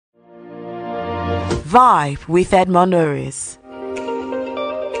Vibe with Edmond Norris.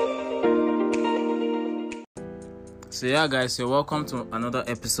 So yeah, guys, you're welcome to another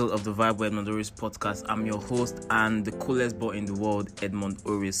episode of the Vibe with Edmond Oris podcast. I'm your host and the coolest boy in the world, Edmond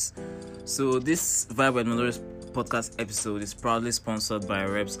Oris. So this Vibe with Edmond Oris podcast episode is proudly sponsored by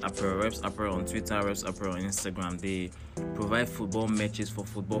Reps Apparel. Reps Apparel on Twitter, Reps Apparel on Instagram. They provide football matches for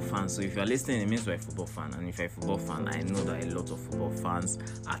football fans. So if you're listening, it means you're a football fan. And if you're a football fan, I know that a lot of football fans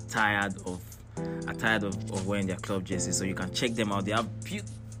are tired of wearing their club jerseys. So you can check them out. They have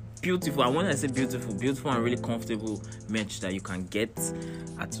beautiful, and when I say beautiful and really comfortable merch that you can get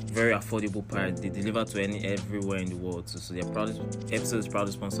at very affordable price. They deliver to everywhere in the world. So their episode is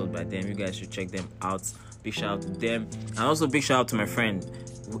proudly sponsored by them. You guys should check them out. Big shout out to them, and also big shout out to my friend.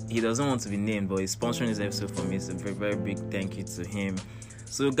 He doesn't want to be named, but he's sponsoring this episode for me. So very, very big thank you to him.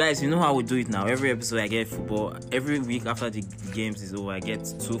 So guys, you know how we do it now. Every episode I get football. Every week after the games is over, I get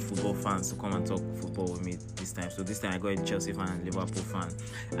two football fans to come and talk football with me this time. So this time I got a Chelsea fan and Liverpool fan.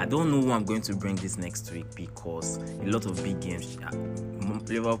 I don't know who I'm going to bring this next week because a lot of big games.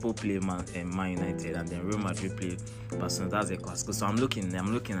 Liverpool play Man United and then Real Madrid play Barcelona. That's a classic. So I'm looking.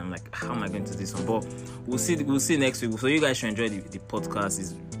 I'm like, how am I going to do this one? But we'll see next week. So you guys should enjoy the podcast.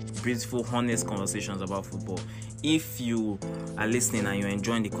 It's beautiful, honest conversations about football. If you are listening and you're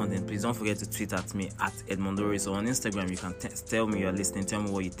enjoying the content, please don't forget to tweet at me at Edmondoris, or on Instagram you can tell me you're listening, tell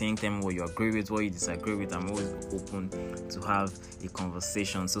me what you think, tell me what you agree with, what you disagree with. I'm always open to have a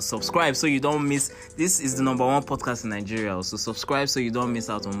conversation. So subscribe so you don't miss. This is the number one podcast in Nigeria, so subscribe so you don't miss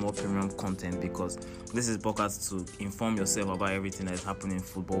out on more premium content, because this is podcast to inform yourself about everything that is happening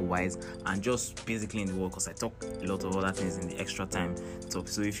football wise and just basically in the world, because I talk a lot of other things in the extra time talk.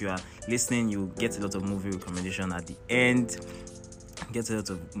 So if you are listening, you get a lot of movie recommendation at the end. And it's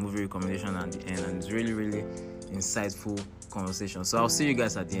really, really insightful conversation. So I'll see you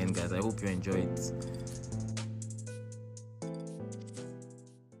guys at the end, guys. I hope you enjoy it.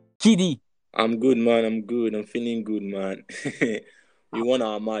 Kiddy. I'm good, man. I'm feeling good, man. We won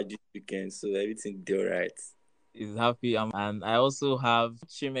our match this weekend, so everything did all right. Is happy. And I also have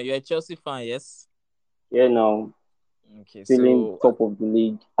Chime. You're a Chelsea fan, yes? Yeah, no. Okay, feeling top of the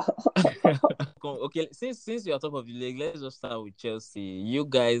league. Okay, since you're top of the league, let's just start with Chelsea. You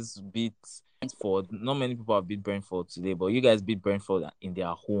guys beat Brentford. Not many people have beat Brentford today, but you guys beat Brentford in their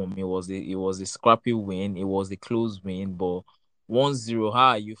home. It was a scrappy win. It was a close win, but 1-0.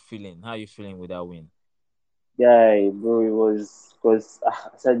 How are you feeling? How are you feeling with that win? Yeah, bro, it was because I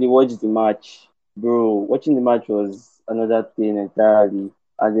said they watched the match. Bro, watching the match was another thing entirely.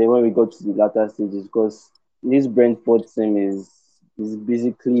 And then when we got to the latter stages, because this Brentford team is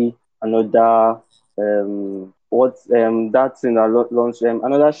basically another that thing that launched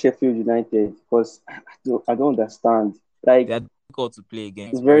another Sheffield United, because I don't understand. Like, they're difficult to play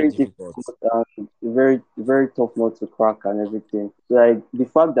against. It's very difficult and very, very tough not to crack and everything. Like the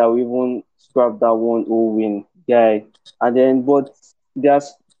fact that we even scrapped that 1-0 win, guy, and then but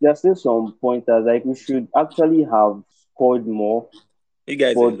there's still some pointers, like we should actually have scored more. You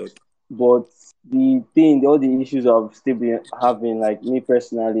guys are lucky. But all the issues I've still been having, like me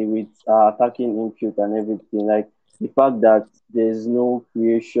personally, with attacking input and everything, like the fact that there's no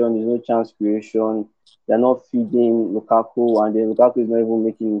chance creation, they're not feeding Lukaku, and then Lukaku is not even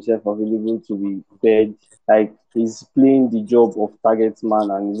making himself available to be fed. Like, he's playing the job of target man,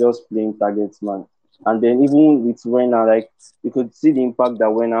 and he's just playing target man. And then even with Werner, like, you could see the impact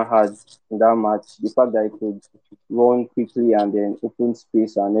that Werner had in that match, the fact that he could run quickly and then open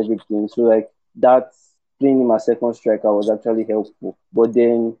space and everything. So, like, that playing him as second striker was actually helpful. But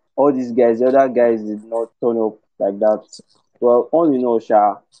then all these guys, the other guys, did not turn up like that. Well, all in all,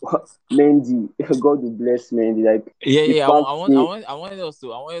 Mendy, God will bless Mendy. Like, I wanted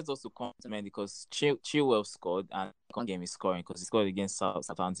us to compliment, because Chilwell scored, and the game is scoring because he scored against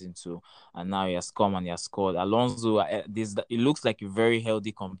Southampton too, and now he has come and he has scored. Alonso, it looks like a very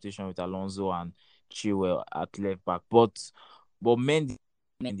healthy competition with Alonso and Chilwell at left back, but Mendy,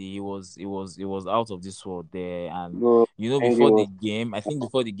 he was out of this world there, and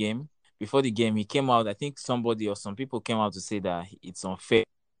before the game, he came out. I think somebody or some people came out to say that it's unfair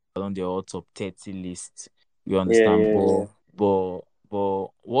on the all top 30 list. You understand? Yeah. But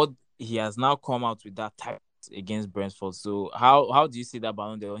what he has now come out with that type against Brentford. So how do you see that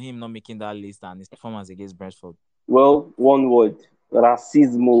Ballon d'Or, him not making that list and his performance against Brentford? Well, one word: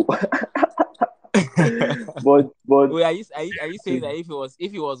 racismo. but wait, are you saying that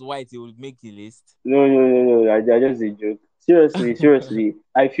if he was white, he would make the list? No. I just a joke. Seriously,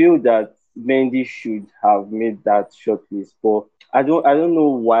 I feel that Mendy should have made that shortlist, but I don't know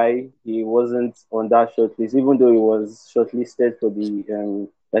why he wasn't on that shortlist, even though he was shortlisted for the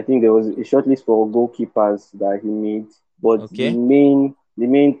I think there was a shortlist for goalkeepers that he made, but Okay. the main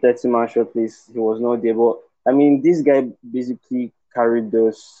 30-man shortlist he was not there. But I mean, this guy basically carried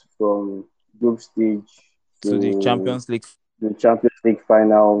us from group stage To the to Champions League. the Champions League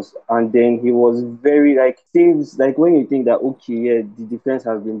finals, and then he was very like saves like when you think that okay, yeah, the defense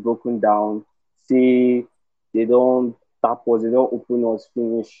has been broken down, say they don't tap us, they don't open us,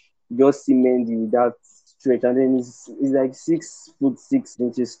 finish. You just see Mendy with that stretch, and then he's like 6 foot 6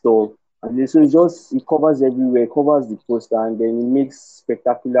 inches tall. And then, so he covers everywhere, covers the poster, and then he makes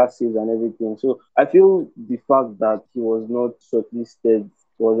spectacular saves and everything. So I feel the fact that he was not shortlisted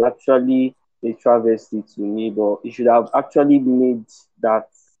was actually a travesty to me, but he should have actually made that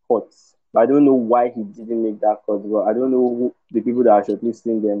cut. But I don't know why he didn't make that cut. But I don't know who the people that are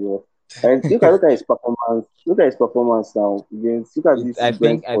shortlisting them. But and look at his performance. Look at his performance now. Against, look at this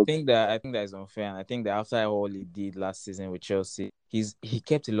Brentford. I think that is unfair, and I think that after all he did last season with Chelsea, he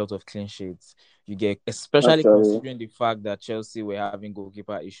kept a lot of clean sheets. You get, especially Actually, considering the fact that Chelsea were having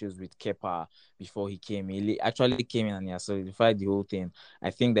goalkeeper issues with Kepa before he came. Actually came in and he has solidified the whole thing. I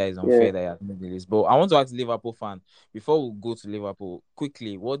think that is yeah. unfair that he has made the list. But I want to ask Liverpool fan, before we go to Liverpool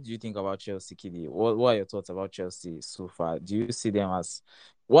quickly, what do you think about Chelsea, Kiddy? What are your thoughts about Chelsea so far? Do you see them as,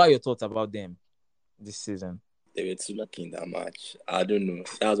 what are your thoughts about them this season? They were too lucky in that match. I don't know.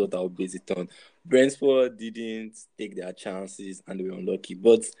 That's what I'll base it on. Brentford didn't take their chances and they were unlucky.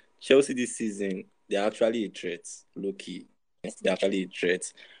 But Chelsea this season, they're actually a threat. Lucky. They're actually a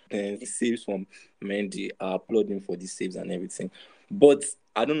threat. And the saves from Mendy, I applaud him for the saves and everything. But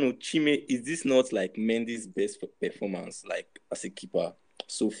I don't know, Chime, is this not like Mendy's best performance, like as a keeper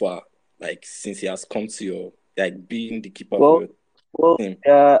so far? Like since he has come to your, like being the keeper for Well, your well, team?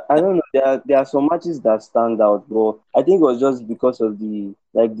 I don't know. There are some matches that stand out, but I think it was just because of the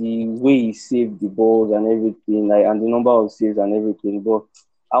way he saved the balls and everything, like and the number of saves and everything. But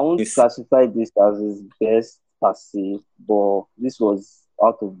I won't Yes. classify this as his best per se. But this was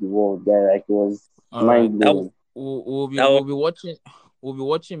out of the world, guy. Like it was All right. mind blowing. That was We'll be watching. We'll be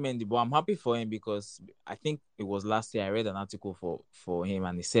watching Mendy, but I'm happy for him because I think it was last year I read an article for him,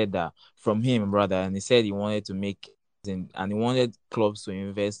 and he said that from him rather, and he said he wanted to make and he wanted clubs to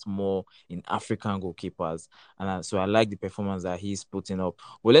invest more in African goalkeepers, and so I like the performance that he's putting up.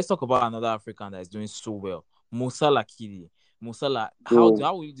 Well, let's talk about another African that is doing so well, Musala Kidi. Musala, So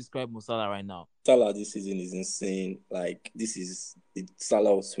how will you describe Musala right now? Salah this season is insane. Like this is the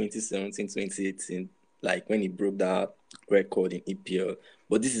Salah of 2017, 2018. Like when he broke that record in EPL.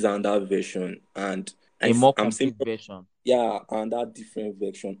 But this is another version, and A more I'm saying complete version. yeah, and that different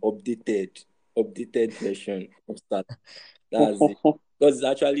version, updated version of Salah. That's it. Because it's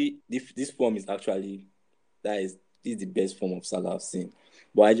actually this form is actually that is this is the best form of Salah I've seen.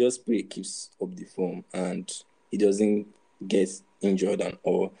 But I just pray he keeps up the form and he doesn't get injured and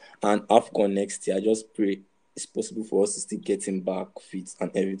all. And AFCON next year, I just pray it's possible for us to still get him back fit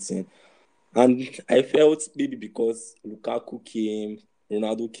and everything. And I felt maybe because Lukaku came,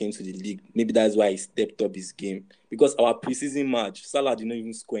 Ronaldo came to the league, maybe that's why he stepped up his game. Because our preseason match, Salah did not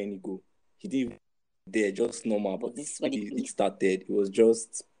even score any goal. He didn't even there, just normal. But this when the league started, he was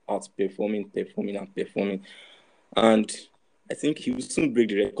just outperforming, performing. And I think he will soon break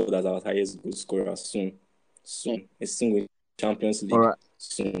the record as our highest goal scorer soon. Soon. It's soon with Champions All League. right.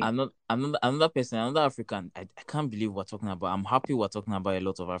 Soon. Another person, another African. I can't believe we're talking about. I'm happy we're talking about a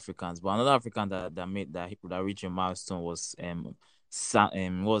lot of Africans, but another African that reached a milestone was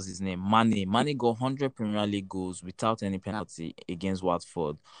what was his name? Mane. Mane got 100 Premier League goals without any penalty against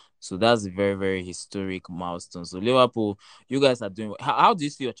Watford. So that's a very, very historic milestone. So Liverpool, you guys are doing. How do you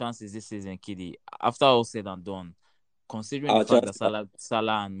see your chances this season, Kiddy? After all said and done, considering the Our fact chance that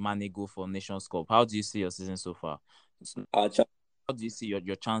Salah and Mane go for Nations Cup, how do you see your season so far? So our chance how do you see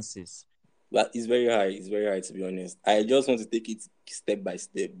your chances? but it's very high. It's very high to be honest. I just want to take it step by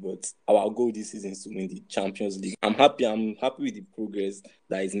step. But our goal this season is to win the Champions League. I'm happy. I'm happy with the progress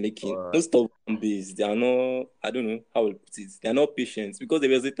that is making. All right. Most of fan base, they are not. I don't know how to put it. They are not patient because there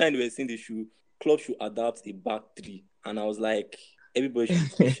was a time they were saying club should adapt a back three, and I was like, everybody should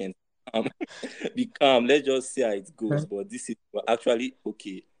be patient. Um, be calm. Let's just see how it goes. But this is actually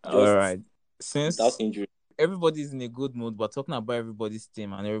okay. All Just right. without Since injury. everybody's in a good mood, but talking about everybody's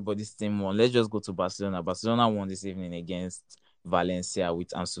team and everybody's team won, let's just go to Barcelona. Barcelona won this evening against Valencia with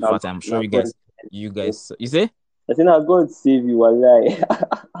Ansu now, Fati. I'm sure now God, you say? I think now God save you, wallahi.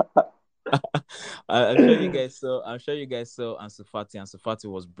 I'm sure you guys saw Ansu Fati. Ansu Fati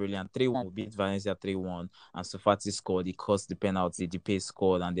was brilliant. 3-1, we beat Valencia 3-1. Ansu Fati scored, he caused the penalty, the pace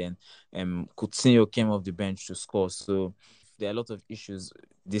scored, and then Coutinho came off the bench to score. So there are a lot of issues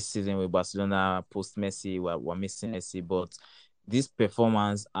this season with Barcelona post Messi. We're missing Messi, but this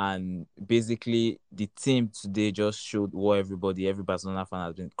performance and basically the team today just showed what every Barcelona fan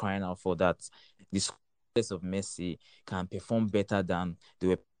has been crying out for, that the success of Messi can perform better than they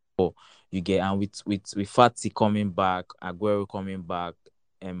were before. You get, and with Fati coming back, Aguero coming back,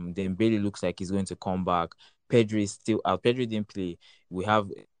 then Bailey looks like he's going to come back. Pedri is still out. Pedri didn't play. We have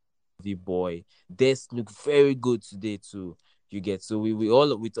the boy. Des look very good today too. You get, so we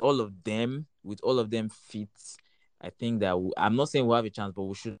all with all of them fit. I think that I'm not saying we'll have a chance, but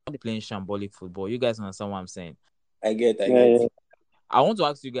we should not be playing shambolic football. You guys understand what I'm saying? I Yeah, get. yeah. I want to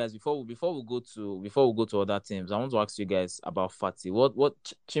ask you guys before we go to other teams. I want to ask you guys about Fati. What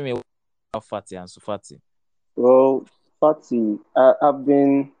Chime about Fati and Sufati? Well, Fati, I've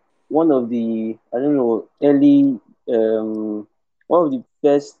been one of the, I don't know, early, one of the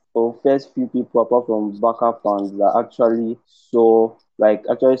first few people apart from Barca fans that actually saw mad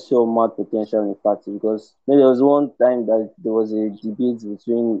potential in Fati, because there was one time that there was a debate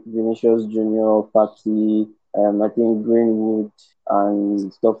between Vinicius Junior, Fati, I think Greenwood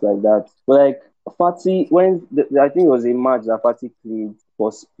and stuff like that. But like Fati, I think it was a match that Fati played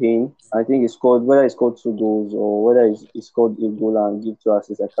for Spain. I think he scored, whether he scored two goals or whether he scored a goal and give two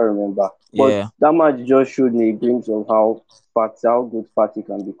assists. I can't remember. But Yeah. that match just showed me a glimpse of how good Fati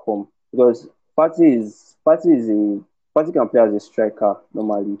can become. Because Fati can play as a striker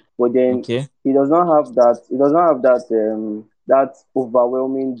normally, but then Okay. he does not have that. He does not have that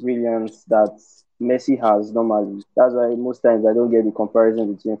overwhelming brilliance that Messi has normally. That's why most times I don't get the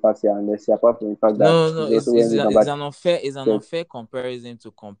comparison between Fati and Messi, apart from the fact that No, no, he's also wearing the number. it's an 10. unfair comparison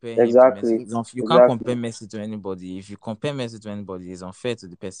to compare him to Messi. Exactly, You can't compare exactly, Messi to anybody. If you compare Messi to anybody, it's unfair to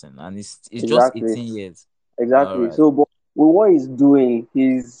the person, and it's just exactly, 18 years. All exactly. right. So, but with what he's doing,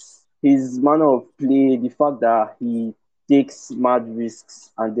 his manner of play, the fact that he takes mad risks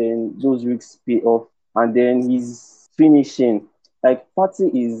and then those risks pay off, and then he's finishing. Like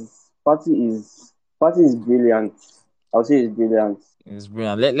Fati is brilliant. I would say he's brilliant, It's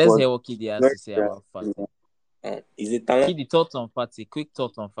brilliant. Let's but hear what Kidi has very to say about Fati. brilliant. He's a talent. Kidi, thoughts on Fati. Quick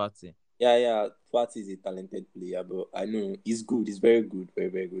thoughts on Fati. Yeah. Fati is a talented player, but I know he's good. He's very good, very,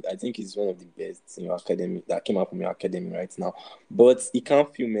 very good. I think he's one of the best in your academy that came out from your academy right now. But he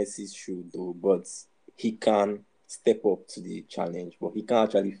can't fill Messi's shoe though. But he can step up to the challenge. But he can't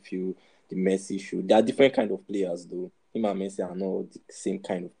actually fill the Messi shoe. There are different kind of players though. Him and Messi are not the same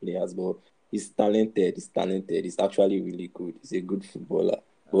kind of players, but he's talented. He's talented. He's actually really good. He's a good footballer.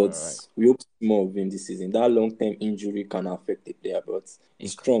 All But right. we hope more of him this season. That long-term injury can affect the player, but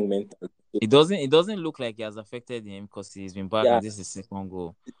he's It, strong mentally. it doesn't look like it has affected him because he's been back Yeah, and this is his second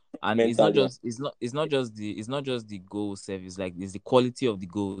goal. And mentally. it's not just the goal service, like it's the quality of the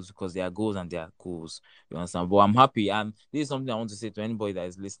goals, because they are goals and they are goals. You understand? But I'm happy, and this is something I want to say to anybody that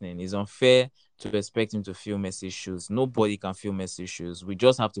is listening. It's unfair to expect him to fill Messi's shoes. Nobody can fill Messi's shoes. We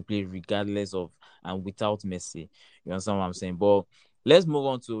just have to play regardless of and without Messi. You understand what I'm saying? But let's move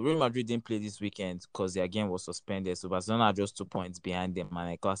on to Real Madrid. Didn't play this weekend because their game was suspended. So Barcelona are just 2 points behind them,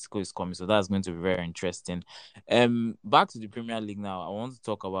 and a Clasico is coming. So that's going to be very interesting. Back to the Premier League now. I want to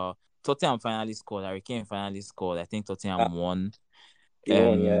talk about Tottenham finally scored. Harry Kane finally scored. I think Ah, Tottenham won. he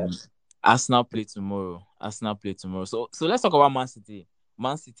won, yeah. Um, Arsenal play tomorrow. So let's talk about Man City.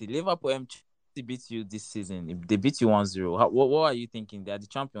 Man City, Liverpool, Chelsea beat you this season. If they beat you 1-0, what are you thinking? They are the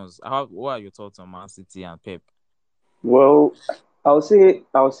champions. What are your thoughts on Man City and Pep? Well, I'll say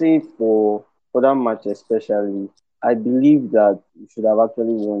for that match especially, I believe that we should have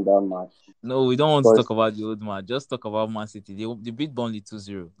actually won that match No, we don't want to talk because about the old man. Just talk about Man City. They beat Burnley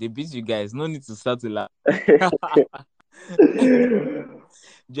 2-0. They beat you guys. No need to start to laugh. but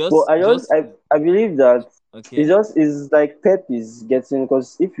Just I believe that okay. it's like Pep is getting,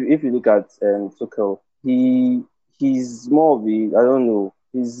 because if you look at Tuchel, he's more of a, I don't know,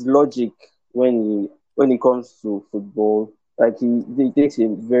 his logic when it comes to football, like he takes a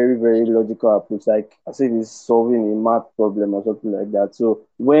very very logical approach, like as if he's solving a math problem or something like that. So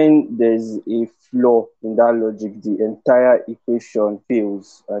when there's a flaw in that logic, the entire equation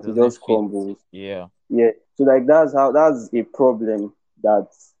fails, like it Doesn't just fit. crumbles. Yeah. Yeah. So like that's a problem that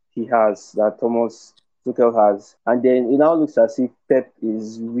he has, that Thomas Tuchel has. And then it now looks as if Pep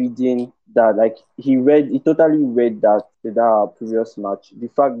is reading that, like he totally read that previous match. The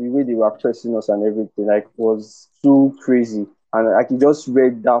way they were pressing us and everything, like, was too crazy. And like he just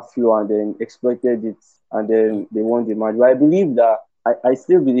read that flow and then exploited it, and then they won the match. But I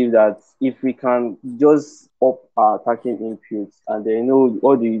still believe that if we can just up our attacking inputs, and then,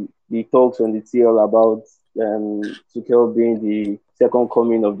 all the talks on the TL about Tuchel being the second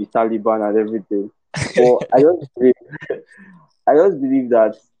coming of the Taliban and everything. But I just believe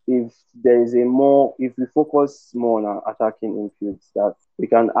that if there is a more, if we focus more on our attacking inputs, that we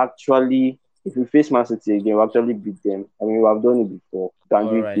can actually, if we face Man City again, we actually beat them. I mean, we have done it before. We can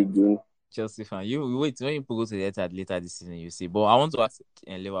All do it right, again. Chelsea fan. You wait when you go to the Etihad later this season. You see, but I want to ask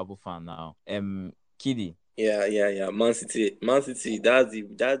a Liverpool fan now. Kiddy. Yeah. Man City. That's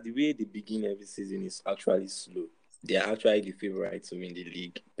the way they begin every season is actually slow. They are actually the favorites to win the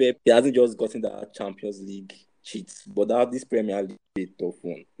league. Pep he hasn't just gotten that Champions League cheat, but that this Premier League is a tough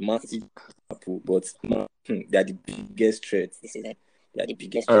one. Man City, Liverpool, but they are the biggest threat this season. They are the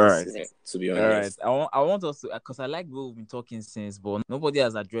biggest All threat this right. season, to be All right. honest. I want us to because I like what we've been talking since, but nobody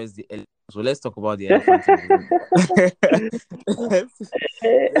has addressed the elephant. So let's talk about the elephant in the room. let's,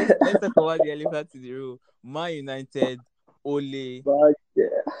 let's talk about the elephant in the room. Man United, Ole, But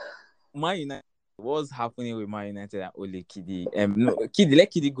Man United. What's happening with Man United and Ole Kiddy? No, Kiddy, let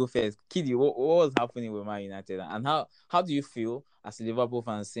Kiddy go first. Kiddy, what was happening with Man United, and how do you feel as a Liverpool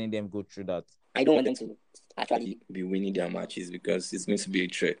fan seeing them go through that? I don't want them to actually be winning their matches because it's going to be a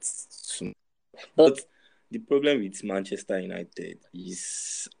threat soon. But the problem with Manchester United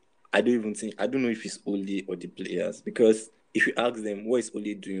is I don't know if it's Ole or the players because if you ask them what is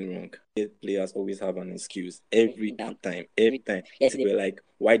Ole doing wrong, the players always have an excuse every time. Every time. Yes, they were like,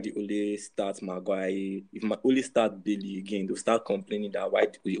 why did Ole start Maguire? If Ole start Bailey again, they'll start complaining that why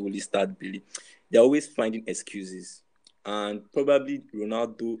did Ole start Bailey? They're always finding excuses. And probably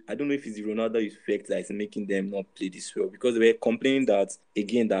Ronaldo, I don't know if it's the Ronaldo effect that is making them not play this well because they were complaining that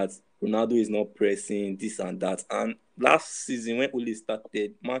again that Ronaldo is not pressing this and that. And last season when Ole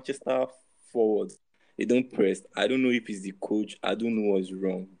started, Manchester forwards they don't press. I don't know if it's the coach. I don't know what's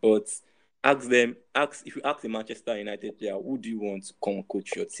wrong. But if you ask a Manchester United player, who do you want to come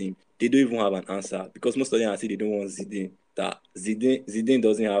coach your team? They don't even have an answer because most of them are saying they don't want Zidane. That Zidane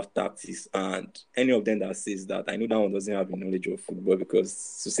doesn't have tactics, and any of them that says that, I know that one doesn't have a knowledge of football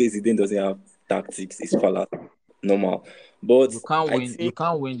because to say Zidane doesn't have tactics is fallacy, normal. But You can't I win. You think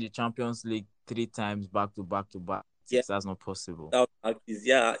can't win the Champions League 3 times back to back to back. yeah, That's not possible.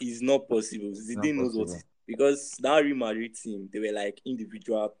 it's not possible. It's not Zidane knows what possible. because that Real Madrid team, they were like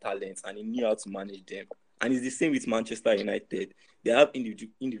individual talents and he knew how to manage them. And it's the same with Manchester United. They have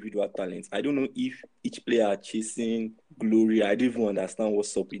individual talents. I don't know if each player are chasing glory. I don't even understand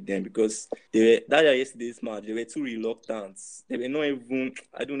what's up with them because yesterday's match, they were too reluctant. They were not even,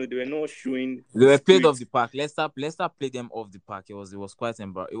 I don't know, they were not showing They were played spirit. off the park. Leicester played them off the park. It was quite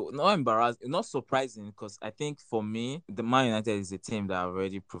not embarrassing, not surprising because I think for me, the Man United is a team that I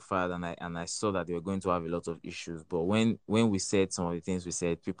already profiled and I saw that they were going to have a lot of issues. But when we said some of the things we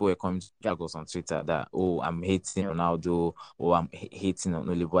said, people were coming to drag us on Twitter that I'm hating Ronaldo or I'm hating on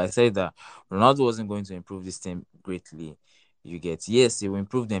Ole. But I said that Ronaldo wasn't going to improve this team greatly. You get yes, he will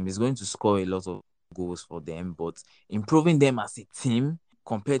improve them. He's going to score a lot of goals for them, but improving them as a team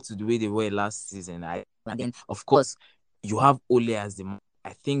compared to the way they were last season. And then of course you have Ole as the.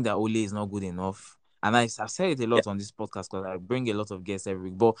 I think that Ole is not good enough, and I've said it a Yeah, lot on this podcast because I bring a lot of guests every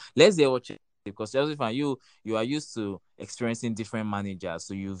week. But let's hear what because Chelsea fan, you are used to experiencing different managers,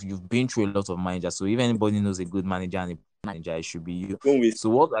 so you've been through a lot of managers. So if anybody knows a good manager and a bad manager, it should be you. don't waste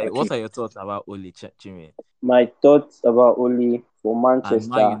So what are talking. what are your thoughts about Ole Chime my thoughts about Ole for and Man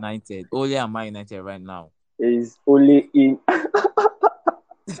Manchester United? Ole and Man United right now. is Ole in.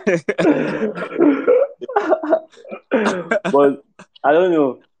 But I don't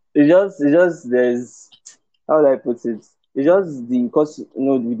know. It's just there's, how do I put it? It's just the, because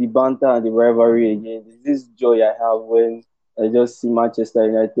with the banter and the rivalry again. There's this joy I have when I just see Manchester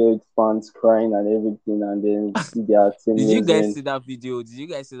United fans crying and everything, and then see their team Did you guys losing. see that video? Did you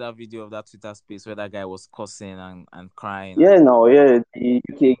guys see that video of that Twitter space where that guy was cussing and crying? Yeah, no, yeah, the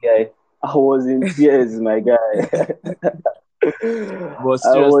UK guy. I was in tears, my guy. But I was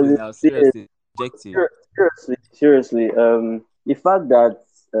seriously, in now tears. seriously, objective. Seriously. The fact that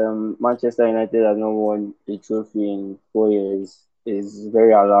Manchester United has not won a trophy in 4 years is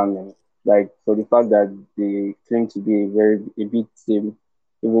very alarming. Like, for the fact that they claim to be a big team,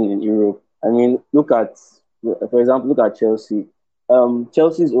 even in Europe. I mean, for example, look at Chelsea.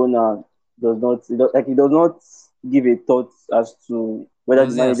 Chelsea's owner he does not give a thought as to whether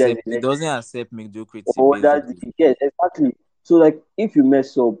the manager is It a doesn't accept mediocrity or whether basically. yes, exactly. So like if you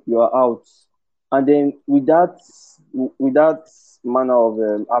mess up, you are out. And then with that manner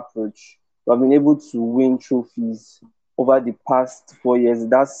of approach, we have been able to win trophies over the past 4 years.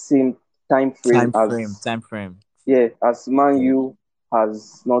 That same time frame as Time frame. yeah, as Man Yeah. U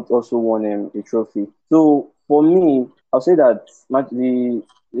has not also won a trophy. So for me, I'll say that the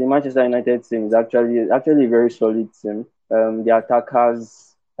Manchester United team is actually a very solid team. The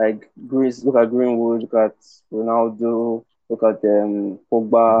attackers like Greece, look at Greenwood, look at Ronaldo, Look at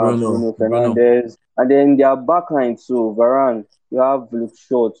Pogba, Bruno Bruno. Fernandes, and then their backline too. Varane, you have Luke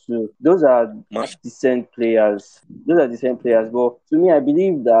Shaw too. Those are Match. decent players. Those are decent players. But to me, I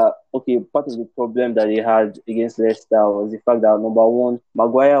believe that okay, part of the problem that they had against Leicester was the fact that number one,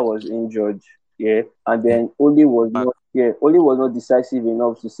 Maguire was injured. Yeah, and Yeah. then Ole was not decisive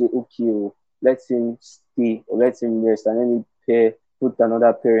enough to say, okay, oh, let him stay or let him rest and let me put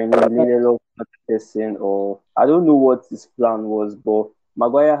another pair in, maybe Lindelof person, or I don't know what his plan was, but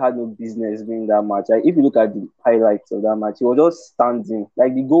Maguire had no business doing that match. Like, if you look at the highlights of that match, he was just standing.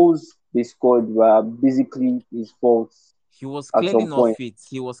 Like the goals they scored were basically his faults He was at clearly some not point. fit.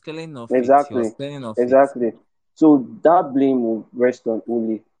 He was clearly not fit. He was Exactly. clearly not fit. Exactly. So that blame will rest on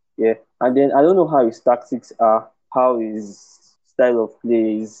Ole. Yeah. And then I don't know how his tactics are, how his style of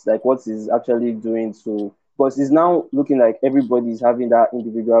play is, like what he's actually doing to because it's now looking like everybody is having that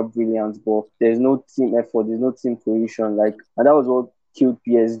individual brilliance, but there's no team effort, there's no team cohesion. Like and that was what killed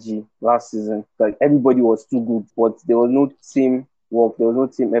PSG last season. Like everybody was too good, but there was no team work, there was no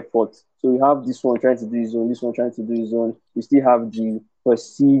team effort. So you have this one trying to do his own, this one trying to do his own. You still have the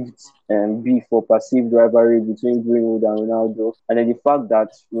perceived beef or perceived rivalry between Greenwood and Ronaldo. And then the fact that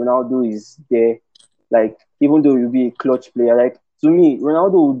Ronaldo is there, like, even though you'll be a clutch player, like, to me,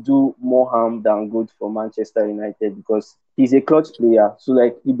 Ronaldo will do more harm than good for Manchester United because he's a clutch player. So,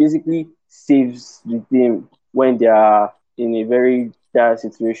 like, he basically saves the team when they are in a very dire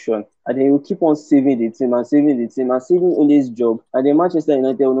situation. And then he'll keep on saving the team and saving the team and saving Ole's job. And then Manchester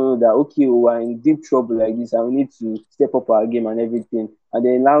United will know that, okay, we're in deep trouble like this and we need to step up our game and everything. And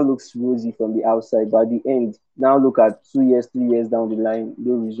then now looks rosy from the outside. But at the end, now look at 2 years, 3 years down the line,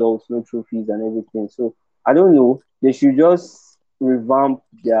 no results, no trophies and everything. So I don't know. They should just revamp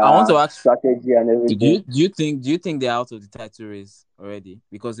I want to their ask. strategy and everything. Do you think they're out of the title race already?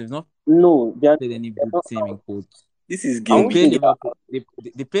 Because they've not No, played any they're good not team in out. court. This is I They game won't week. play say they are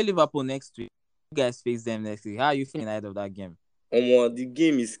Liverpool. They play Liverpool next week. You guys face them next week. How are you feeling ahead of that game? The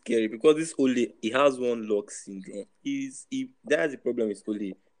game is scary because this Ole, he has one lock syndrome. That's the problem with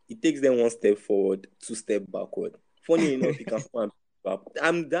Ole. He takes them one step forward, two step backward. Funny enough, he can come and pick up.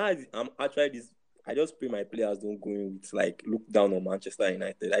 I'm actually this. I just pray my players don't go in with like look down on Manchester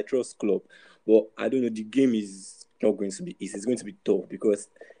United. I trust Klopp, but I don't know. The game is not going to be easy. It's going to be tough because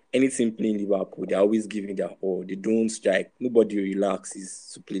any team playing Liverpool, they're always giving their all. They don't strike. Nobody relaxes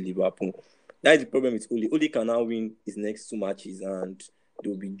to play Liverpool. That is the problem with Ole. Ole can now win his next two matches and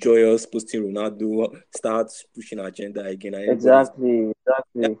they'll be joyous, posting Ronaldo, start pushing agenda again, and everybody's that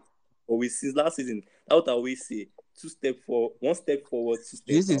exactly. always since last season. That's what I always say. One step forward, two step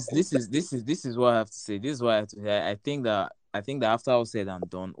This is backward. this is this is this is what I have to say. This is what I have to say. I think that after all said and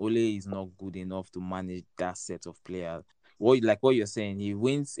done, Ole is not good enough to manage that set of players. What you're saying, he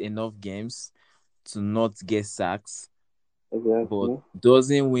wins enough games to not get sacks, but Exactly.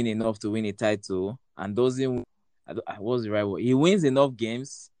 doesn't win enough to win a title, and doesn't. What's the right word? He wins enough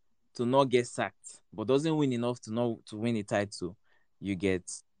games to not get sacked, but doesn't win enough to win a title. You get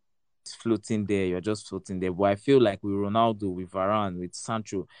floating there. You're just floating there. But I feel like with Ronaldo, with Varane, with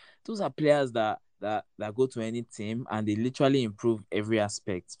Sancho, those are players that go to any team and they literally improve every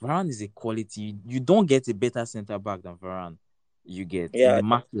aspect. Varane is a quality. You don't get a better centre back than Varane. You get in Yeah, the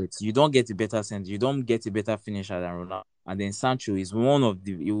market. You don't get a better center. You don't get a better finisher than Ronaldo. And then Sancho is one of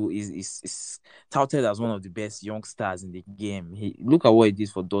the is touted as one of the best young stars in the game. Look at what he did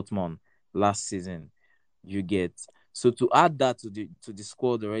for Dortmund last season. You get so to add that to the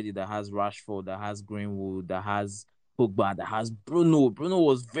squad already that has Rashford, that has Greenwood, that has Pogba, that has Bruno. Bruno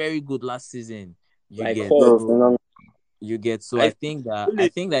was very good last season. You like get Hall. Bro, so phenomenal. you get so I I think that I Ole,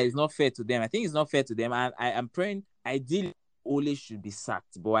 think that it's not fair to them. I think it's not fair to them. And I am praying ideally Ole should be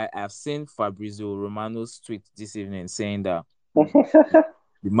sacked. But I've seen Fabrizio Romano's tweet this evening saying that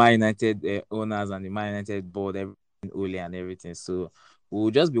the Man United owners and the Man United board, everything Ole and everything. So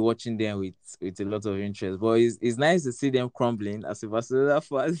we'll just be watching them with a lot of interest. But it's nice to see them crumbling as a Barcelona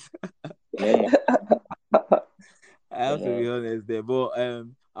fans. normal, I have to normal. be honest there. But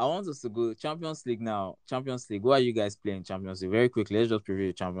I want us to go Champions League now. Champions League. What are you guys playing Champions League? Very quickly, let's just preview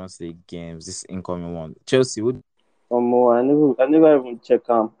the Champions League games. This incoming one. Chelsea. I never even check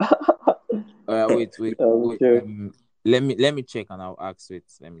them. wait. Sure. Let me check and I'll ask. Wait,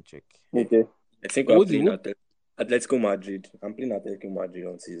 let me check. Yeah. Okay. I think we're Would playing would at Atletico Madrid. I'm playing Atletico Madrid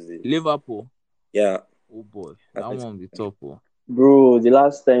on Tuesday. Liverpool? Yeah, Oh boy, that Atletico one will be Madrid. tough. Oh. Bro, the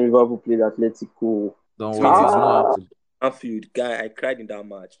last time Liverpool played Atletico. Don't worry, you don't have Ah, to. Anfield, guy, I cried in that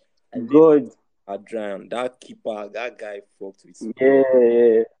match. I did God. Adrian, that keeper, that guy fucked with me. Yeah,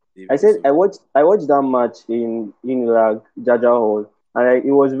 yeah. I David. said So I watched that match in like Jaja Hall, and like,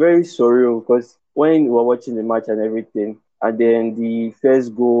 it was very surreal because when we were watching the match and everything, and then the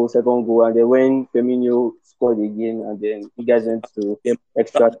first goal, second goal, and then when Firmino scored again, and then you guys went to Them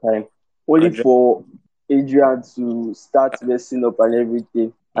extra time, only address for Adrian to start messing up and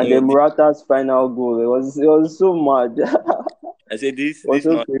everything. And then the Morata's final goal, it was so mad. It I say this was this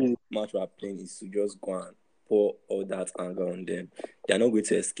so match crazy. match we are playing is to just go and pour all that anger on them. They are not going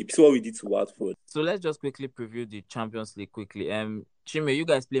to escape. See what we did to Watford. So let's just quickly preview the Champions League quickly. Chime, you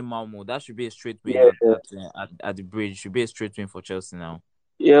guys play Malmo. That should be a straight win Yeah, at the bridge. Should be a straight win for Chelsea now.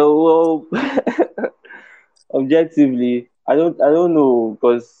 yeah. Well, objectively, I don't know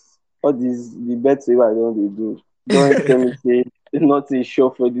because all these the bets wey I don't dey do. Don't tell me say nothing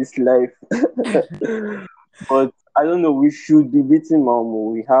sure for this life. But I don't know. We should be beating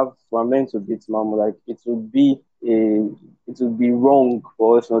Malmo. We're meant to beat Malmo. Like it would be wrong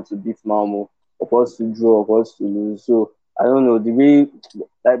for us not to beat Malmo, for us to draw, for us to lose. So I don't know the way.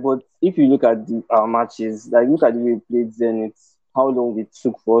 Like, but if you look at the our matches, like look at the way we played Zenit, how long it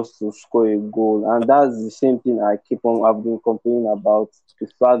took for us to score a goal, and that's the same thing I've been complaining about the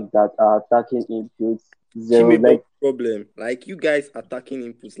fact that our attacking inputs zero. Chime, but Like, problem, like you guys attacking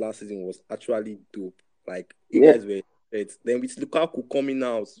inputs last season was actually dope. Like you yeah, guys were great. Then with Lukaku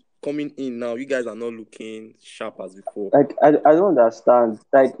coming in now, you guys are not looking sharp as before. like I don't understand.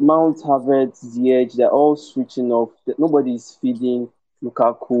 Like Mount, Havertz, Ziyech, they're all switching off. Nobody's feeding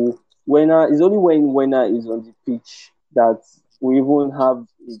Lukaku. It's only when Werner is on the pitch that we even have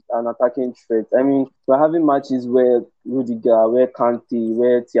an attacking threat. I mean, we're having matches where Rudiger, where Kante,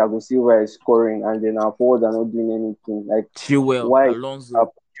 where Thiago Silva is scoring, and then our forwards are not doing anything. Like, Chilwell, why?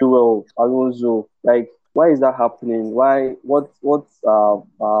 Alonso. Joel, Alonso, like why is that happening? Why what's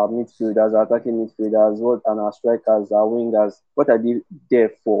midfielders, attacking midfielders, what and our strikers, our wingers, what are they there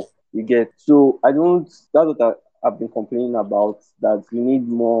for? You get so I don't that's what I've been complaining about, that we need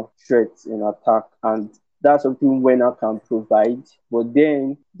more threats in attack, and that's something Werner can provide. But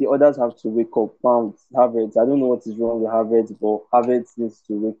then the others have to wake up. Mount, Havertz, I don't know what is wrong with Havertz, but Havertz needs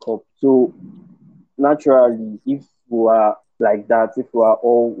to wake up. So naturally, if we are like that, if we are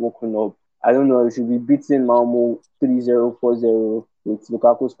all woken up, I don't know, we should be beating Malmo 3-0, 4-0 with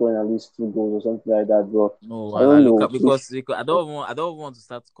Lukaku scoring at least 2 goals or something like that. But No, I don't know. Lukaku, because I don't want to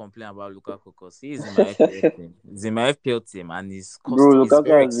start complaining about Lukaku because he is in my FPL team. He's in my FPL team and Bro, he's Lukaku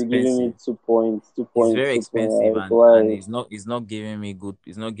very has been giving me expensive. 2 points, two He's points, very 2 points. expensive Like, and why? he's not giving me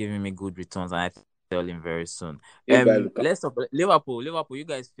good returns, and I think I'll tell him very soon. This guy Lukaku. Let's talk Liverpool. Liverpool, you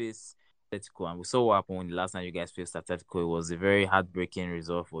guys face Atletico, and we saw what happened when the last time you guys faced Atletico. It was a very heartbreaking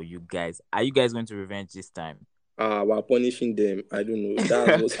result for you guys. Are you guys going to revenge this time? We're punishing them. I don't know.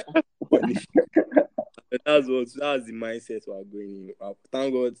 That's what punish. That's the mindset we're going in.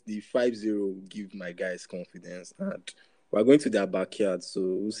 Thank God the 5-0 will give my guys confidence, and we're going to their backyard, so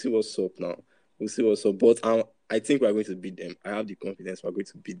we'll see what's up now. We'll see what's up. But I think we're going to beat them. I have the confidence we're going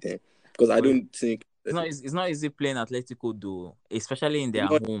to beat them because I But don't think it's not easy playing Atletico though, especially in it's their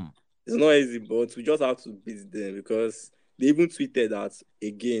not, home. it's not easy, but we just have to beat them because they even tweeted that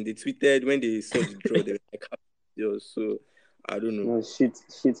again. They tweeted when they saw the draw, they were like, "Yo," so I don't know. No, shit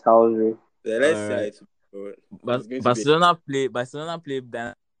housery. Let's see how Alright. it will go. But It's going to be Barcelona play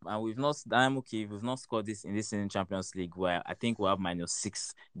and we've not scored this in this season Champions League, where I think we have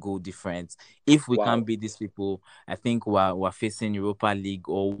 -6 goal difference. If we can't wow. beat these people, I think we're facing Europa League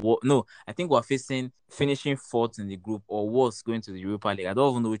or what? No, I think we're facing finishing fourth in the group or worse, going to the Europa League. I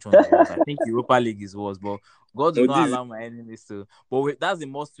don't even know which one is worse. I think Europa League is worse, but God do No, not this allow my enemies to. But that's the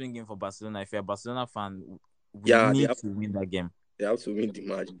most swing game for Barcelona. If you're a Barcelona fan, we yeah, need to win that game. they have to win the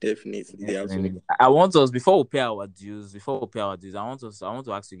match. Definitely, they have to win. I want us before we pay our dues. I want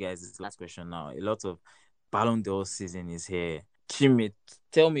to ask you guys this last question now. A lot of Ballon d'Or season is here. Chimit,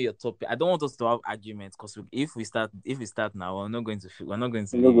 tell me your top. I don't want us to have arguments because if we start now, we're not going to I'm not leave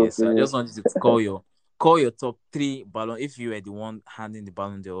gonna here. So I finish. just want you to call your top three Ballon. If you were the one handing the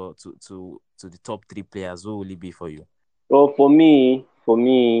Ballon d'Or to the top three players, who will it be for you? Well, for me,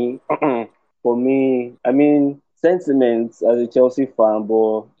 I mean, sentiments as a Chelsea fan,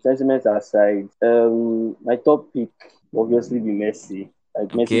 but sentiments aside, my top pick will obviously be Messi. Like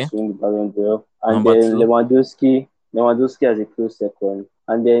Messi Okay, to win the Ballon d'Or, and number then two. Lewandowski as a close second.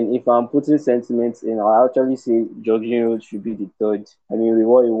 And then if I'm putting sentiments in, I'll actually say Jorginho should be the third. I mean, with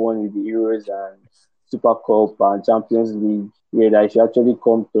what he won with the Euros and Super Cup and Champions League, yeah, that should actually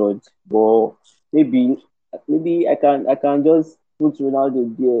come third. But maybe maybe I can just put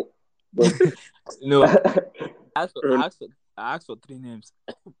Ronaldo there, but No, Ron- I asked for three names.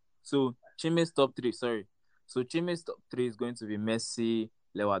 So Chime's top three, sorry. So Chime's top three is going to be Messi,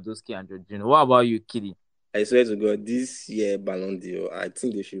 Lewandowski, and Jorginho. What about you, Kitty? I swear to God, this year Ballon d'Or, I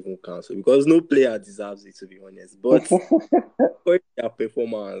think they should even cancel because no player deserves it, to be honest. But for their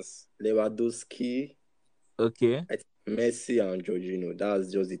performance, Lewandowski, Okay. I think Messi and Jorginho,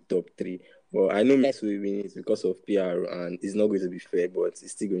 that's just the top three. But I know Messi will win it because of PR, and it's not going to be fair, but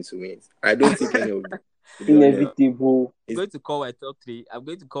he's still going to win it. I don't think any of them, to be honest. Inevitable. I'm going to call my top three. I'm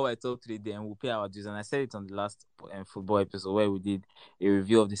going to call my top three. Then we'll pay our dues. And I said it on the last football episode where we did a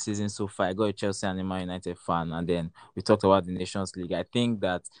review of the season so far. I got a Chelsea and a Man United fan, and then we talked about the Nations League. I think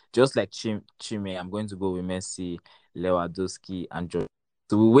that just like Chime, I'm going to go with Messi, Lewandowski, and George.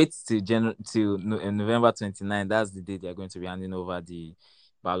 So we wait till November 29. That's the day they are going to be handing over the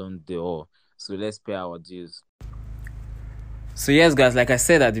Ballon d'Or. So let's pay our dues. So yes, guys, like I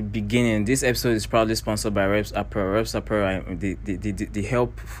said at the beginning, this episode is proudly sponsored by Reps Apparel. Reps Apparel, they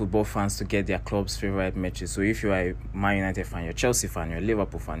help football fans to get their club's favorite matches. So if you are a Man United fan, you're a Chelsea fan, you're a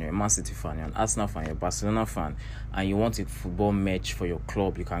Liverpool fan, you're a Man City fan, you're an Arsenal fan, you're a Barcelona fan, and you want a football match for your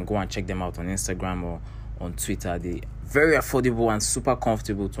club, you can go and check them out on Instagram or on Twitter. They very affordable and super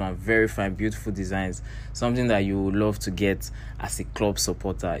comfortable to, and very fine, beautiful designs. Something that you would love to get as a club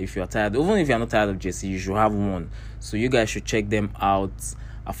supporter. If you're tired, even if you're not tired of JC, you should have one. So you guys should check them out.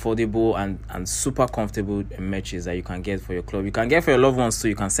 Affordable and super comfortable matches that you can get for your club. You can get for your loved ones, so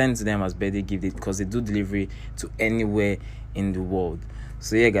you can send to them as birthday gift because they do delivery to anywhere in the world.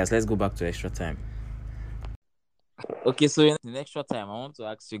 So yeah, guys, let's go back to extra time. Okay, so in extra time, I want to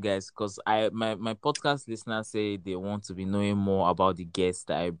ask you guys because my podcast listeners say they want to be knowing more about the guests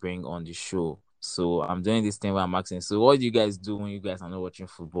that I bring on the show. So I'm doing this thing where I'm asking. So what do you guys do when you guys are not watching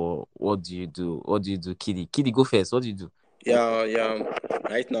football? What do you do? What do you do, Kitty? Kitty, go first. What do you do? Yeah.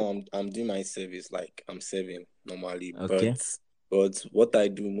 Right now, I'm doing my service like I'm serving normally, Okay. but what I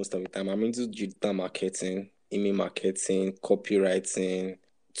do most of the time, I'm into digital marketing, email marketing, copywriting,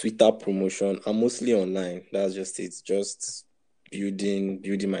 Twitter promotion. I'm mostly online. That's just it. Just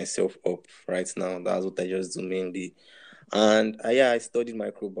building myself up right now. That's what I just do mainly. And I studied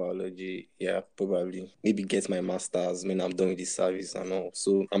microbiology. Yeah, probably maybe get my master's when I'm done with this service and all.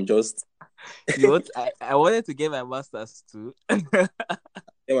 So I'm just You want? I wanted to get my masters too. get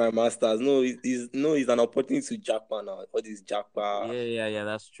my master's. It's an opportunity to jackpot now. All this jackpot. Yeah.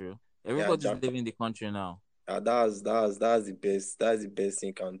 That's true. Yeah, Everybody's jackpot. leaving the country now. That's the best. That's the best thing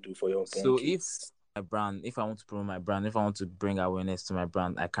you can do for your So kids. if I want to promote my brand, if I want to bring awareness to my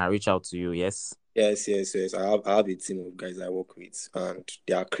brand, I can reach out to you. Yes. Yes. I have a team of guys I work with, and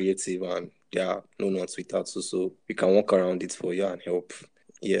they are creative and they are known on Twitter too. So we can work around it for you and help.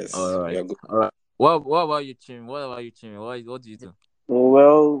 Yes, All we right. are good. All right. What about you, Chim? What about you, Chim? What do you do?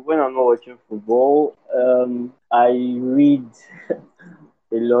 Well, when I'm not watching football, I read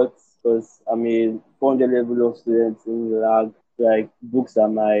a lot because I'm a 400 level of students in lag. Like books are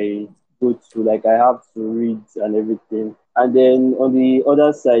my go-to. Like I have to read and everything. And then on the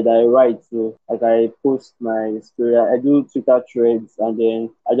other side, I write. So like I post my story. I do Twitter threads, and then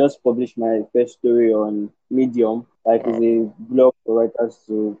I just publish my first story on Medium. Like it's Wow. a blog for writers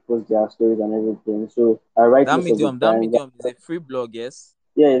to post their stories and everything. So I write most of the That time. medium is a free blog, yes.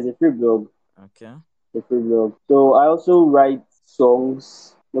 Yeah, it's a free blog. Okay. A free blog. So I also write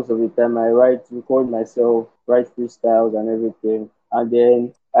songs most of the time. I record myself, write freestyles and everything. And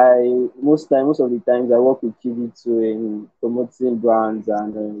then most of the times I work with Kidi too in promoting brands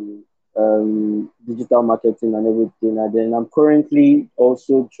and digital marketing and everything. And then I'm currently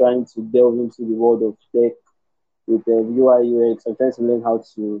also trying to delve into the world of tech with UI UX. I'm trying to learn how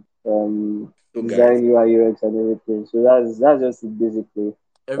to So guys, design UI UX and everything. So that's just it basically.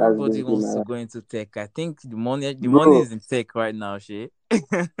 That's Everybody basically my wants to life. go into tech. I think the money Bro, is in tech right now, Shay.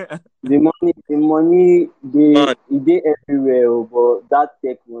 the money, man, they everywhere, oh, but that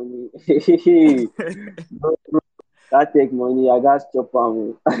tech money, bro, that tech money, I got chop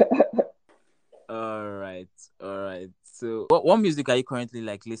am. All right. So, what music are you currently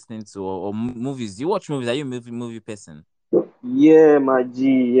like listening to, or movies? Do you watch movies? Are you a movie person? Yeah, my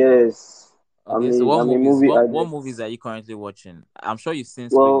G, yes. I'm Okay, so a, I'm a movie what addict. movies are you currently watching? I'm sure you've seen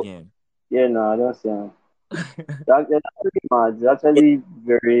Squid Well, Game. yeah, no, I don't say. That's actually mad. It's actually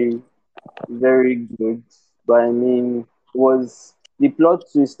very, very good. But I mean, it was the plot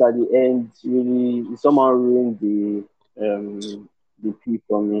twist at the end really somehow ruined the P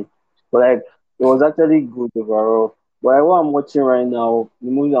for me. But like it was actually good overall. But like, what I'm watching right now, the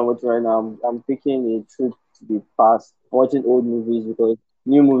movie I'm watching right now, I'm taking a trip to the past. I'm watching old movies because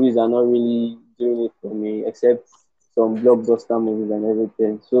new movies are not really doing it for me, except some blockbuster movies and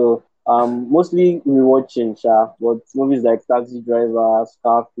everything. So mostly rewatching, but movies like Taxi Driver,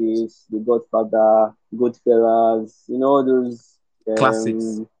 Scarface, The Godfather, Goodfellas, all those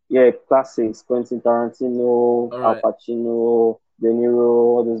Classics. yeah, classics, Quentin Tarantino, All Al right, Pacino, De Niro,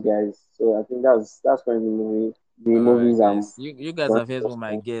 all those guys. So I think that's kind of the all right, movies I'm guys. You guys going have heard to what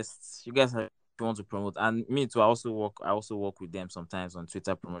my watch. guests. You guys have if you want to promote, and me too. I also work with them sometimes on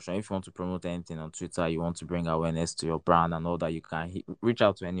Twitter promotion. If you want to promote anything on Twitter, you want to bring awareness to your brand and all that, you can reach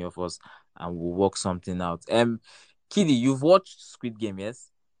out to any of us, and we'll work something out. Kiddy, you've watched Squid Game, yes?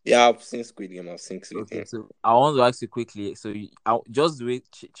 Yeah, I've seen Squid Game. I've seen Squid Okay, Game. so I want to ask you quickly. So, just the way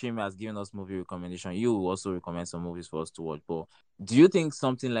Chime has given us movie recommendation, you will also recommend some movies for us to watch. But do you think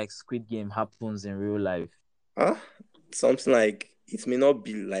something like Squid Game happens in real life? Huh? Something like it may not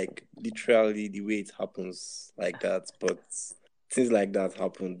be like literally the way it happens like that, but things like that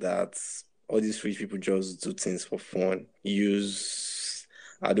happen that all these rich people just do things for fun. Use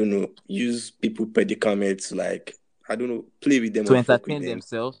I don't know, use people predicament to like I don't know, play with them To or fuck with entertain them.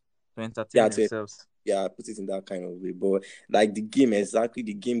 themselves? To entertain Yeah, to themselves. yeah, put it in that kind of way. But like the game exactly,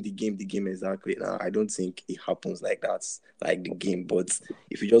 the game exactly. Now I don't think it happens like that, like the game. But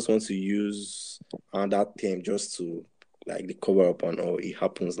if you just want to use that term just to like the cover up and all, it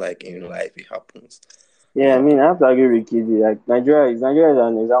happens like in life. It happens. Yeah, I Yeah, mean I have to agree with Kidi. Like Nigeria is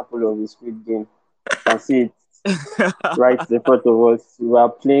an example of the Squid Game. You can see it right in front of us. We are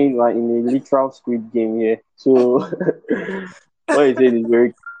playing like in a literal Squid Game here. So what you said is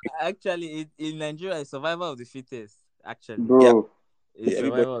very Actually, in Nigeria, it's survival of the fittest. Actually, yeah, bro. it's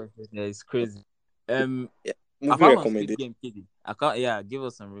everybody. survival of the fittest. It's crazy. Um, Yeah, movie Apart from Squid recommendation. Game, Kiddy, I can't. Yeah, give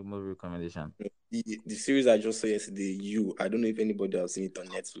us some movie recommendation. The series I just saw yesterday. You, I don't know if anybody has seen it on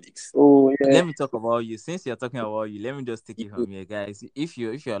Netflix. Oh yeah. Let me talk about you. Since you're talking about you, let me just take it You, from here, guys. If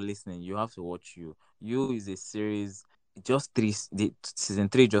you're listening, you have to watch you. You is a series. Just the season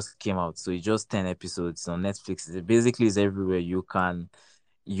three just came out, so it's just 10 episodes on Netflix. It basically is everywhere. You can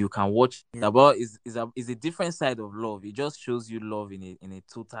watch it. About is a different side of love. It just shows you love in a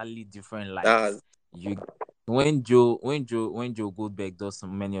totally different light. that's You when Joe Goldberg does so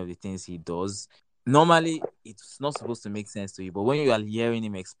many of the things he does, normally it's not supposed to make sense to you, but when you are hearing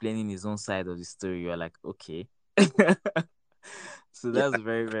him explaining his own side of the story, you are like, okay. So yeah. that's a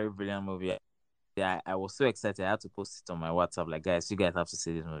very, very brilliant movie. Yeah, I was so excited. I had to post it on my WhatsApp. Like, guys, you guys have to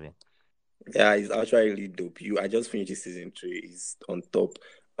see this movie. Yeah, it's actually really dope. I just finished the season three. It's on top.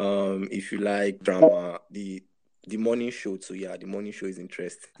 If you like drama, the morning show too. Yeah, the morning show is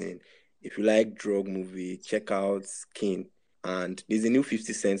interesting. If you like drug movie, check out King. And there's a new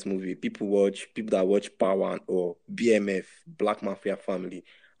 50 Cent movie. People that watch Power or BMF, Black Mafia Family,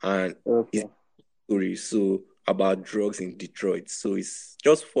 and it's Okay. story so about drugs in Detroit. So it's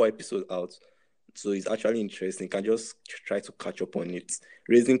just 4 episodes out. So it's actually interesting. You can just try to catch up on it.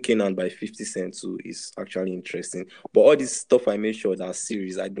 Raising Canaan by 50 Cent too is actually interesting. But all this stuff I make sure that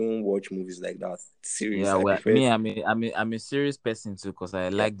series. I don't watch movies like that. Series Yeah, I well, prefer. me, I'm a serious person too because I Yeah.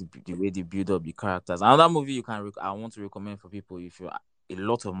 like the way they build up the characters. Another movie I want to recommend for people if you a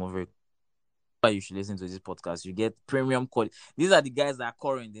lot of movie why you should listen to this podcast. You get premium quality. These are the guys that are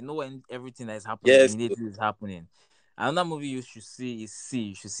current. They know when everything that is happening Yes. immediately is happening. Another movie you should see is C.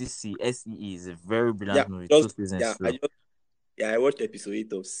 You should see SEE is a very Yeah. brilliant movie. Two Just seasons yeah. I too. just I watched episode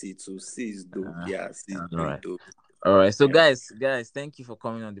 8 of C too. C is dope. Uh, Yeah, C is all really right, dope. all right. So Yeah. guys, thank you for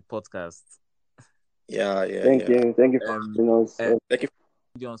coming on the podcast. Yeah. Yeah. Thank Yeah. you. Thank you for Um, having us. Thank you.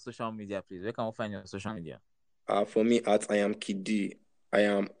 you on social media, please. Where can we find you on social media? For me at I am Kidi. I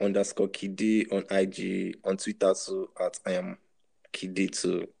am underscore Kidi on IG on Twitter too at I am Kidi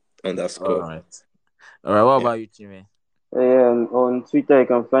too All underscore. right, all right. What Yeah. about you, Chime? On Twitter, you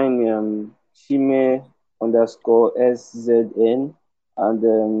can find me Chime underscore SZN,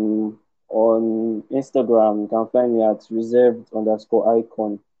 and on Instagram, you can find me at reserved underscore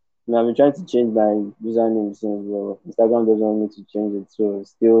icon. And I've been trying to change my username since well, Instagram doesn't want me to change it, so it's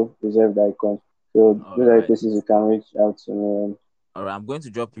still reserved icon. So All those are the right. places you can reach out to me. All right, I'm going to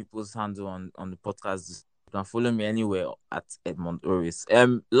drop people's handle on the podcast. You can follow me anywhere at Edmond Oris.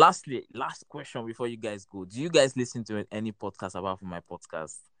 Lastly, last question before you guys go. Do you guys listen to any podcast apart from my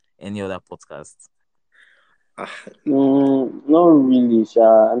podcast? Any other podcast? Ah, Not really,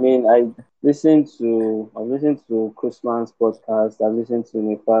 Sha. I mean, I've listened to Kussman's podcast. I've listened to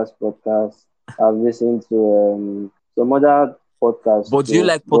Nefa's podcast. I've listened to some other podcasts But do you too,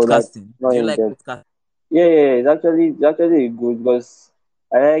 like but like podcasting? not Do you in like depth. podcast? Yeah, it's actually good because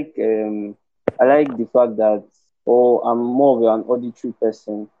I like um I like the fact that I'm more of an auditory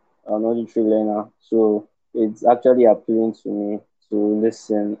person, an auditory learner. So it's actually appealing to me to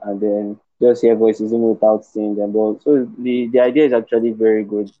listen and then just hear voices even without seeing them. But so the idea is actually very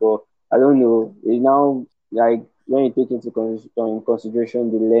good. But I don't know. It now like when you take into in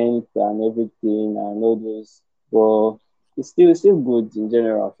consideration the length and everything and all those. But it's still good in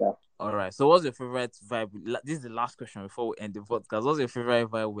general. Yeah. All right. So, what's your favorite vibe? This is the last question before we end the podcast. What's your favorite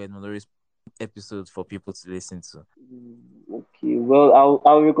vibe with Monori's episodes for people to listen to? Okay. Well,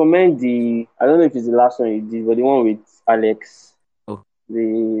 I'll recommend the. I don't know if it's the last one you did, but the one with Alex. Oh,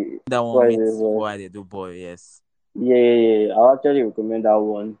 The that one what is meets it? why they do boy. Yes. Yeah, yeah, yeah. I'll actually recommend that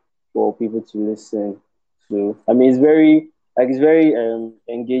one for people to listen to. I mean, it's very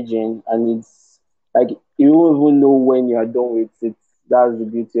engaging, and it's like you won't even know when you are done with it. That's the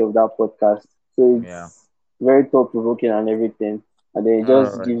beauty of that podcast. So Yeah. it's very thought provoking and everything, and then it All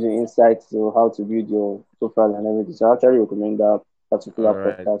just right. gives you insights to how to build your profile and everything. So I actually recommend that particular All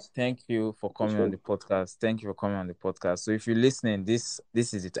right. podcast. Thank you for It's coming on good. the podcast. Thank you for coming on the podcast. So if you're listening, this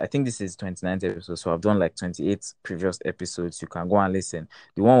is it. I think this is 29th episode. So I've done like 28 previous episodes. You can go and listen.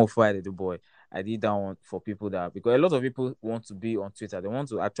 The one with Friday the boy. I did that one for people that because a lot of people want to be on Twitter. They want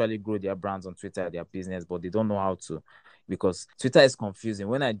to actually grow their brands on Twitter, their business, but they don't know how to because Twitter is confusing.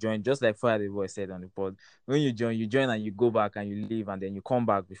 When I joined, just like Friday the boy said on the pod, when you join and you go back and you leave and then you come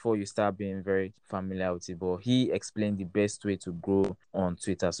back before you start being very familiar with it. But he explained the best way to grow on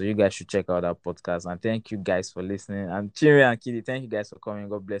Twitter. So you guys should check out that podcast. And thank you guys for listening. And Chinwe and Kidi, thank you guys for coming.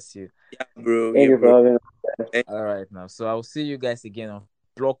 God bless you. Yeah, bro. Thank Yeah, you bro. for having All right now. So I'll see you guys again on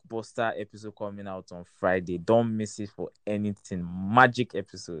blockbuster episode coming out on Friday. Don't miss it for anything. Magic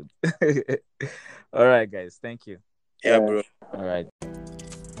episode. All right, guys. Thank you. Yeah, us. bro. All right.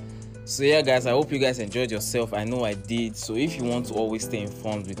 So yeah, guys, I hope you guys enjoyed yourself. I know I did. So if you want to always stay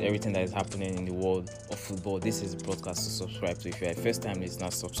informed with everything that is happening in the world of football, this is the podcast to subscribe to. If you're a first-time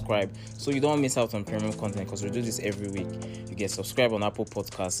listener, subscribe so you don't miss out on premium content because we do this every week. You get subscribe on Apple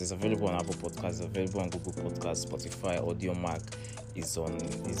Podcasts. It's available on Apple Podcasts. It's available on Google Podcasts, Spotify, Audio Mac. Is on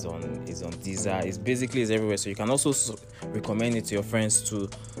Deezer. It's basically everywhere. So you can also recommend it to your friends to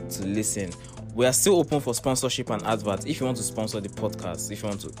listen. We are still open for sponsorship and adverts. If you want to sponsor the podcast, if you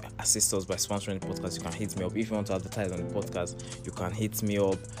want to assist us by sponsoring the podcast, you can hit me up. If you want to advertise on the podcast, you can hit me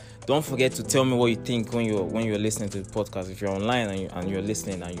up. Don't forget to tell me what you think when you're listening to the podcast. If you're online and you're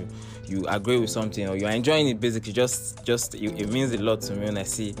listening and you agree with something or you're enjoying it, basically it means a lot to me when I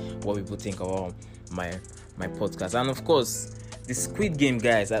see what people think about my podcast. And of course, the Squid Game,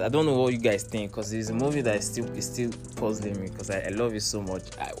 guys, I don't know what you guys think because it's a movie that is still puzzling me because I love it so much.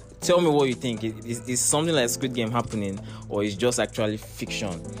 Tell me what you think. Is something like Squid Game happening or is just actually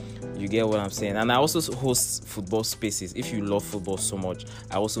fiction? You get what I'm saying? And I also host football spaces. If you love football so much,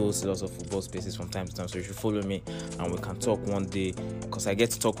 I also host lots of football spaces from time to time. So you should follow me and we can talk one day because I get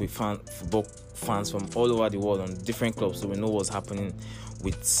to talk with football fans from all over the world on different clubs so we know what's happening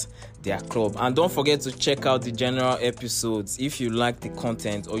with their club. And don't forget to check out the general episodes if you like the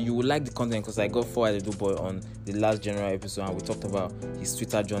content or you would like the content because I got Fati the boy on the last general episode and we talked about his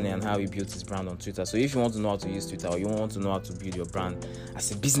Twitter journey and how he built his brand on Twitter. So if you want to know how to use Twitter or you want to know how to build your brand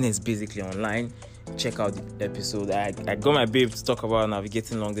as a business basically online, check out the episode. I got my babe to talk about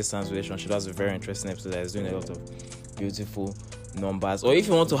navigating long distance relationship. That's a very interesting episode that is doing a lot of beautiful numbers. Or if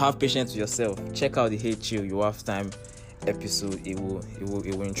you want to have patience with yourself, check out the Hey Chill You Have Time episode. It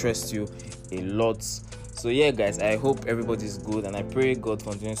will interest you a lot. So yeah, guys, I hope everybody's good and I pray God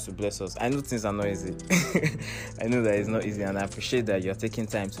continues to bless us. I know things are not easy. I know that it's not easy and I appreciate that you're taking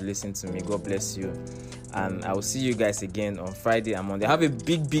time to listen to me. God bless you. And I will see you guys again on Friday and Monday. I have a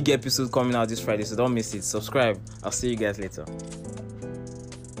big episode coming out this Friday, so don't miss it. Subscribe. I'll see you guys later.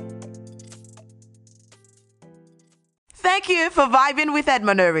 Thank you for vibing with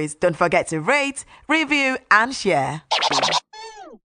Edmond Oris. Don't forget to rate, review, and share.